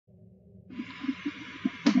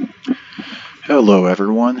Hello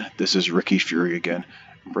everyone, this is Ricky Fury again,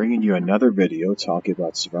 bringing you another video talking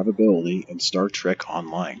about survivability in Star Trek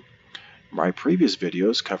Online. My previous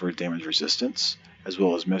videos covered damage resistance, as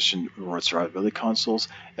well as mission reward survivability consoles,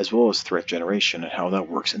 as well as threat generation and how that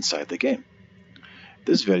works inside the game.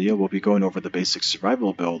 This video will be going over the basic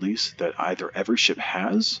survival abilities that either every ship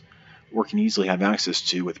has, or can easily have access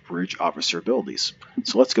to with bridge officer abilities.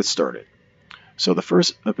 So let's get started. So the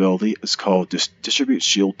first ability is called Distribute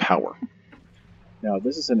Shield Power. Now,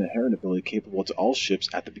 this is an inherent ability capable to all ships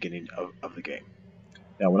at the beginning of the game.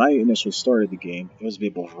 Now, when I initially started the game, it was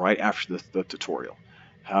available right after the tutorial.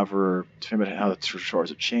 However, depending on how the tutorials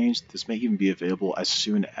have changed, this may even be available as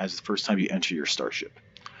soon as the first time you enter your starship.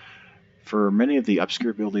 For many of the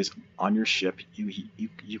obscure abilities on your ship,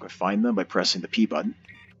 you can find them by pressing the P button,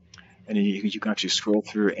 and you can actually scroll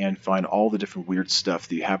through and find all the different weird stuff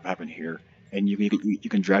that you have happen here, and you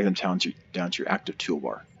can drag them down to your active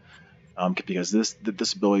toolbar. Because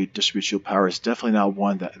this ability, Distribute Shield Power, is definitely not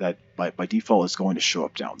one that by default is going to show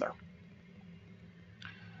up down there.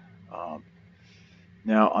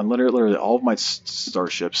 Now, on literally all of my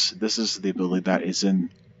starships, this is the ability that is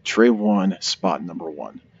in Tray 1, spot number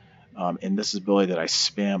 1. And this is the ability that I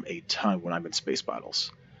spam a ton when I'm in space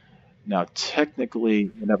battles. Now,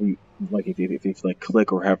 technically, whenever you if you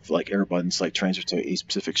click or have air buttons transfer to a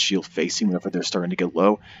specific shield facing whenever they're starting to get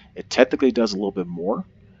low, it technically does a little bit more.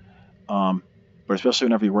 But especially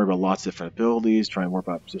whenever you worry about lots of different abilities, trying to worry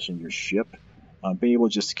about positioning your ship, being able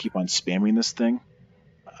just to keep on spamming this thing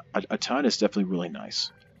a ton is definitely really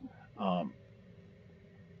nice.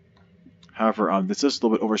 However, this is a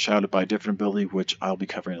little bit overshadowed by a different ability, which I'll be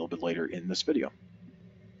covering a little bit later in this video.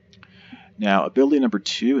 Now, ability number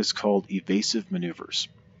 2 is called Evasive Maneuvers.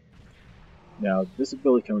 Now, this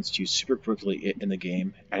ability comes to you super quickly in the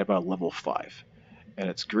game at about level 5, and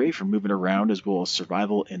it's great for moving around as well as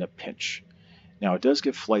survival in a pinch. Now, it does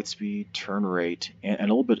give flight speed, turn rate, and a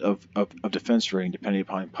little bit of defense rating depending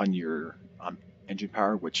upon your engine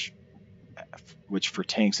power, which for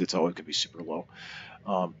tanks it's always going to be super low.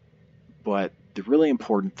 But the really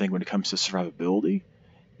important thing when it comes to survivability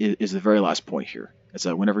is the very last point here. Is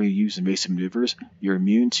that whenever you use evasive maneuvers, you're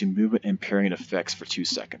immune to movement impairing effects for 2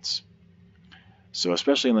 seconds. So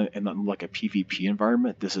especially in like a PvP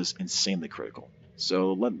environment, this is insanely critical.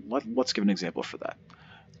 So let's give an example for that.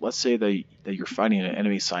 Let's say that you're fighting an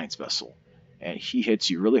enemy science vessel, and he hits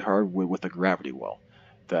you really hard with a gravity well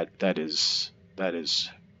that is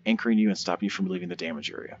anchoring you and stopping you from leaving the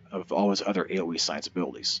damage area of all his other AoE science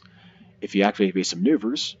abilities. If you activate evasive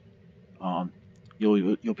maneuvers,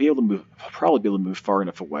 you'll be able to probably be able to move far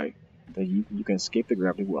enough away that you can escape the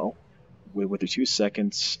gravity well with the 2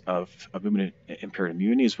 seconds of movement impaired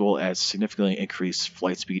immunity, as well as significantly increased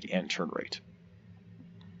flight speed and turn rate.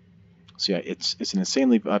 So yeah, it's an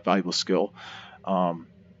insanely valuable skill.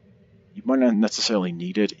 You might not necessarily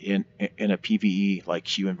need it in a PvE like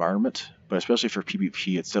Q environment, but especially for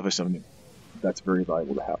PvP, it's definitely something that's very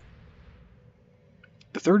valuable to have.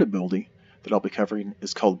 The third ability that I'll be covering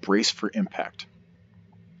is called Brace for Impact.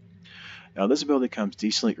 Now, this ability comes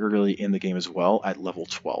decently early in the game as well at level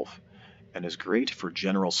 12, and is great for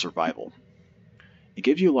general survival. It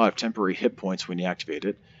gives you a lot of temporary hit points when you activate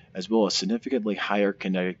it, as well as significantly higher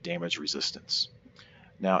kinetic damage resistance.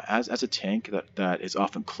 Now, as a tank that is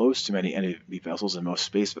often close to many enemy vessels in most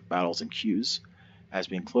space battles and queues, as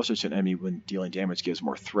being closer to an enemy when dealing damage gives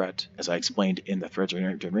more threat, as I explained in the threat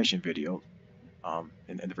generation video,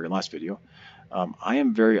 in the very last video, I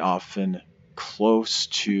am very often close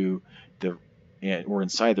to or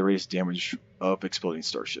inside the radius damage of exploding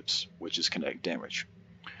starships, which is kinetic damage.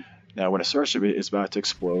 Now, when a starship is about to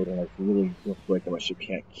explode, and I really feel like my ship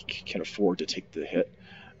can't afford to take the hit,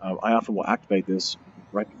 I often will activate this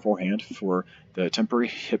right beforehand for the temporary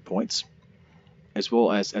hit points, as well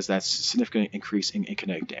as that significant increase in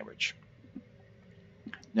kinetic damage.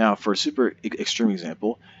 Now, for a super extreme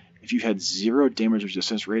example, if you had 0 damage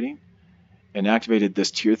resistance rating and activated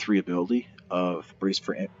this tier 3 ability of Brace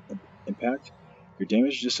for Impact, your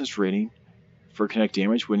damage resistance rating for kinetic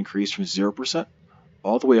damage would increase from 0%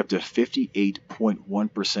 all the way up to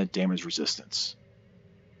 58.1% damage resistance.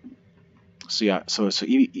 So yeah, so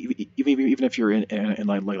even if you're in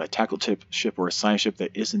like a tackle tip ship or a science ship that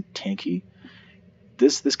isn't tanky,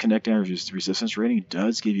 this kinetic damage resistance rating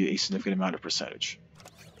does give you a significant amount of percentage.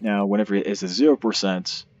 Now, whenever it is at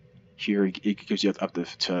 0%, here it gives you up to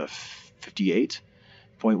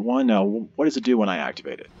 58.1. Now, what does it do when I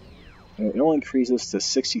activate it? It only increases to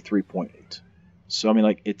 63.8. So I mean,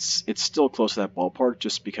 like it's still close to that ballpark,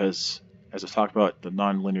 just because, as I've talked about, the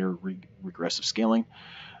non-linear regressive scaling,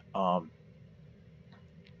 and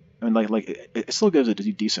like it still gives a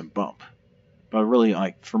decent bump. But really,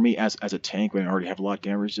 like for me as a tank, when I already have a lot of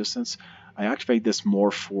damage resistance, I activate this more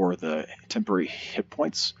for the temporary hit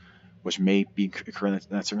points, which may be occur in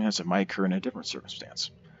that circumstance, it might occur in a different circumstance,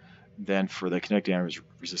 than for the kinetic damage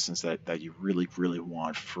resistance that you really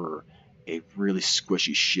want for a really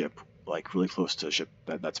squishy ship, like really close to a ship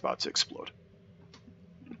that's about to explode.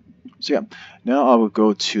 So yeah, now I will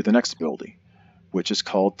go to the next ability, which is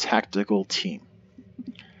called Tactical Team.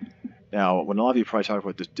 Now, when a lot of you probably talk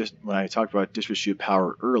about this, when I talked about distributed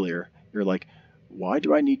power earlier, you're like, why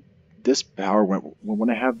do I need this power when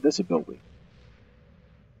I have this ability?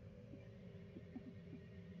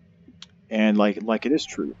 And like it is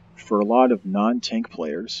true for a lot of non-tank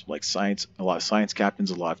players, like a lot of science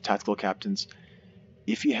captains, a lot of tactical captains.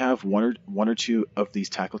 If you have one or two of these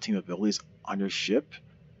tactical team abilities on your ship,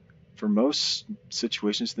 for most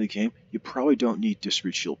situations in the game, you probably don't need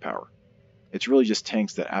distributed shield power. It's really just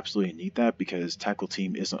tanks that absolutely need that because tactical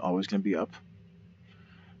team isn't always going to be up.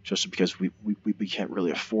 Just because we can't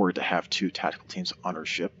really afford to have two tactical teams on our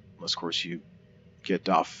ship, unless of course you get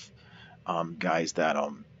off guys that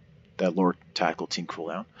lower tactical team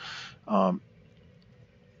cooldown.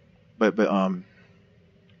 But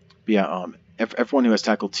yeah, everyone who has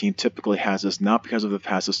tactical team typically has this, not because of the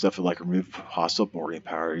passive stuff of like remove hostile boarding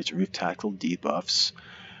powers, remove tactical debuffs,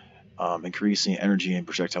 increasing energy and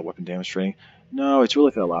projectile weapon damage training. No, it's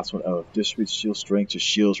really for the last one of distribute shield strength to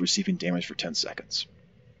shields receiving damage for 10 seconds.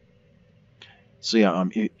 So yeah,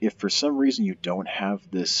 if for some reason you don't have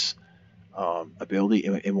this ability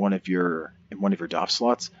in one of your DOF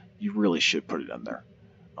slots, you really should put it in there.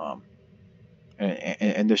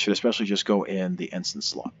 And this should especially just go in the ensign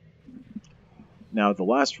slot. Now, the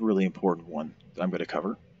last really important one that I'm going to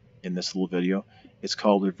cover in this little video is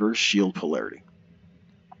called Reverse Shield Polarity.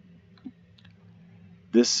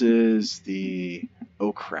 This is the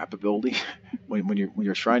oh crap ability when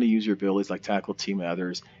you're trying to use your abilities like Tactical Team and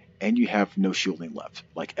others, and you have no shielding left.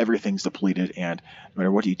 Like everything's depleted, and no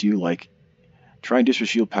matter what you do, like try and distribute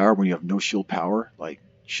shield power when you have no shield power, like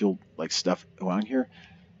shield like stuff around here,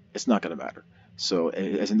 it's not going to matter. So,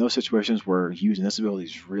 as in those situations where using this ability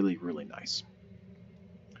is really nice.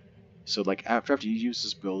 So, like after you use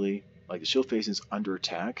this ability, like the shield facing is under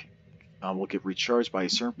attack, will get recharged by a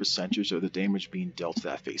certain percentage of the damage being dealt to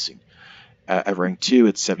that facing. At rank 2,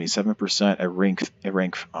 it's 77%. At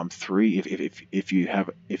rank 3, if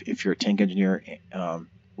you're a tank engineer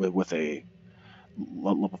with a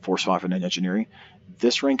level 4 swap in engineering,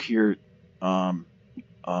 this rank here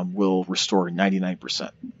will restore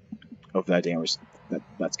 99% of that damage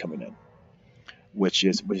that's coming in, which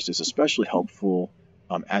is especially helpful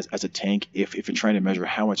as a tank if you're trying to measure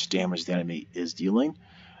how much damage the enemy is dealing.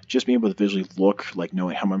 Just being able to visually look, like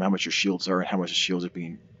knowing how much your shields are and how much the shields are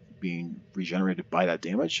being regenerated by that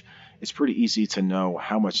damage, it's pretty easy to know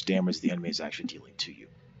how much damage the enemy is actually dealing to you.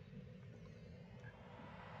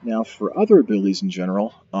 Now, for other abilities in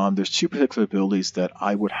general, there's two particular abilities that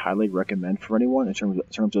I would highly recommend for anyone in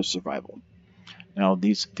terms of survival. Now,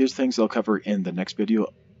 these things I'll cover in the next video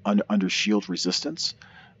under shield resistance,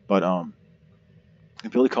 but an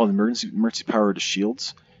ability called emergency power to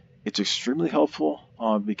shields. It's extremely helpful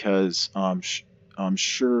because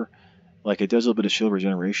sure, like it does a little bit of shield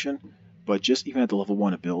regeneration, but just even at the level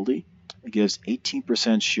 1 ability, it gives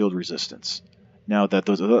 18% shield resistance. Now that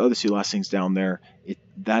those other two last things down there,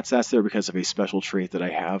 that's there because of a special trait that I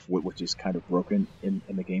have, which is kind of broken in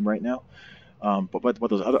the game right now. But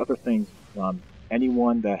those other things,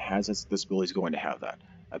 anyone that has this ability is going to have that.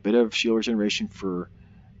 A bit of shield regeneration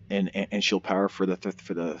and shield power for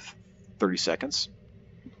the 30 seconds.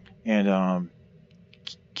 And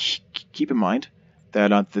keep in mind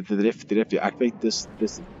that if you activate this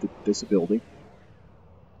ability,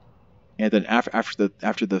 and then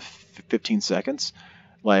after the 15 seconds,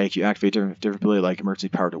 like you activate different ability like emergency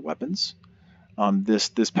power to weapons,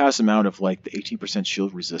 this past amount of like the 18%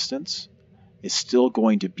 shield resistance is still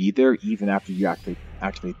going to be there even after you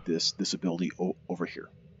activate this ability over here.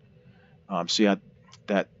 So yeah,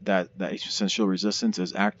 that 18% shield resistance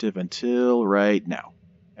is active until right now.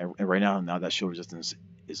 And right now that shield resistance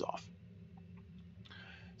is off.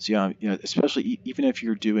 So yeah, especially even if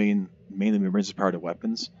you're doing mainly emergency power to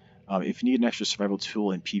weapons, if you need an extra survival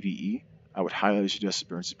tool in PvE, I would highly suggest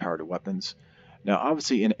emergency power to weapons. Now,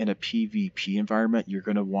 obviously, in a PvP environment, you're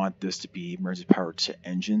going to want this to be emergency power to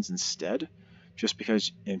engines instead, just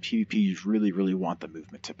because in PvP you really want the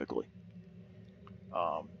movement typically.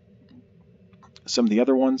 Some of the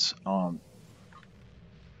other ones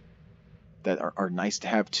that are nice to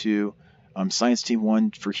have too. Science Team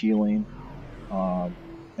 1 for healing,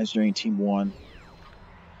 Engineering Team 1.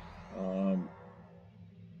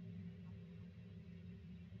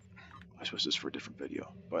 I suppose this is for a different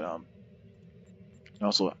video. But and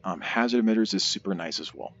also hazard emitters is super nice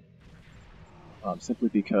as well. Simply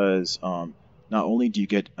because not only do you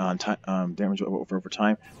get damage over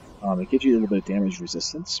time, it gives you a little bit of damage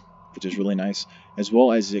resistance, which is really nice, as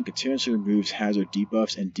well as it continuously removes hazard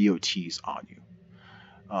debuffs and DOTs on you.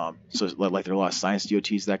 So like there are a lot of science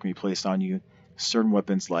DOTs that can be placed on you. Certain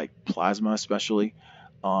weapons like plasma especially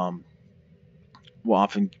will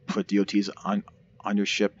often put DOTs on your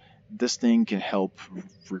ship. This thing can help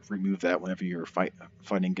remove that whenever you're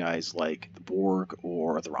fighting guys like the Borg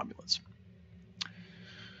or the Romulans.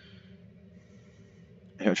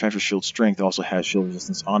 Transfer Shield Strength also has shield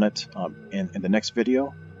resistance on it. In the next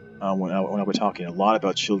video, when I'll be talking a lot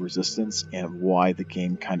about shield resistance and why the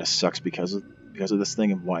game kind of sucks because of this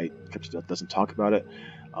thing and why Crypto doesn't talk about it.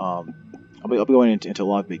 I'll be going into a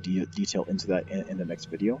lot of big detail into that in the next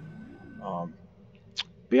video.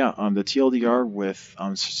 But yeah, the TLDR with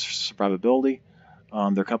Survivability, there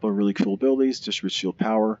are a couple of really cool abilities: Distribute Shield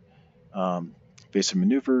Power, Evasive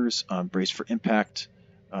Maneuvers, Brace for Impact,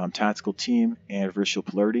 Tactical Team, and Reverse Shield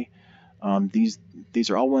Polarity. These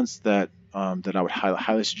are all ones that that I would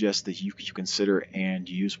highly suggest that you consider and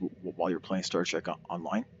use while you're playing Star Trek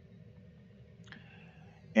Online.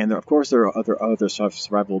 And of course, there are other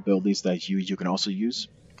survival abilities that you can also use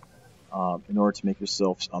in order to make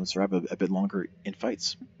yourself survive a bit longer in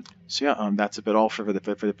fights. So yeah, that's a bit all for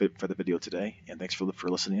the video today, and thanks for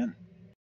listening in.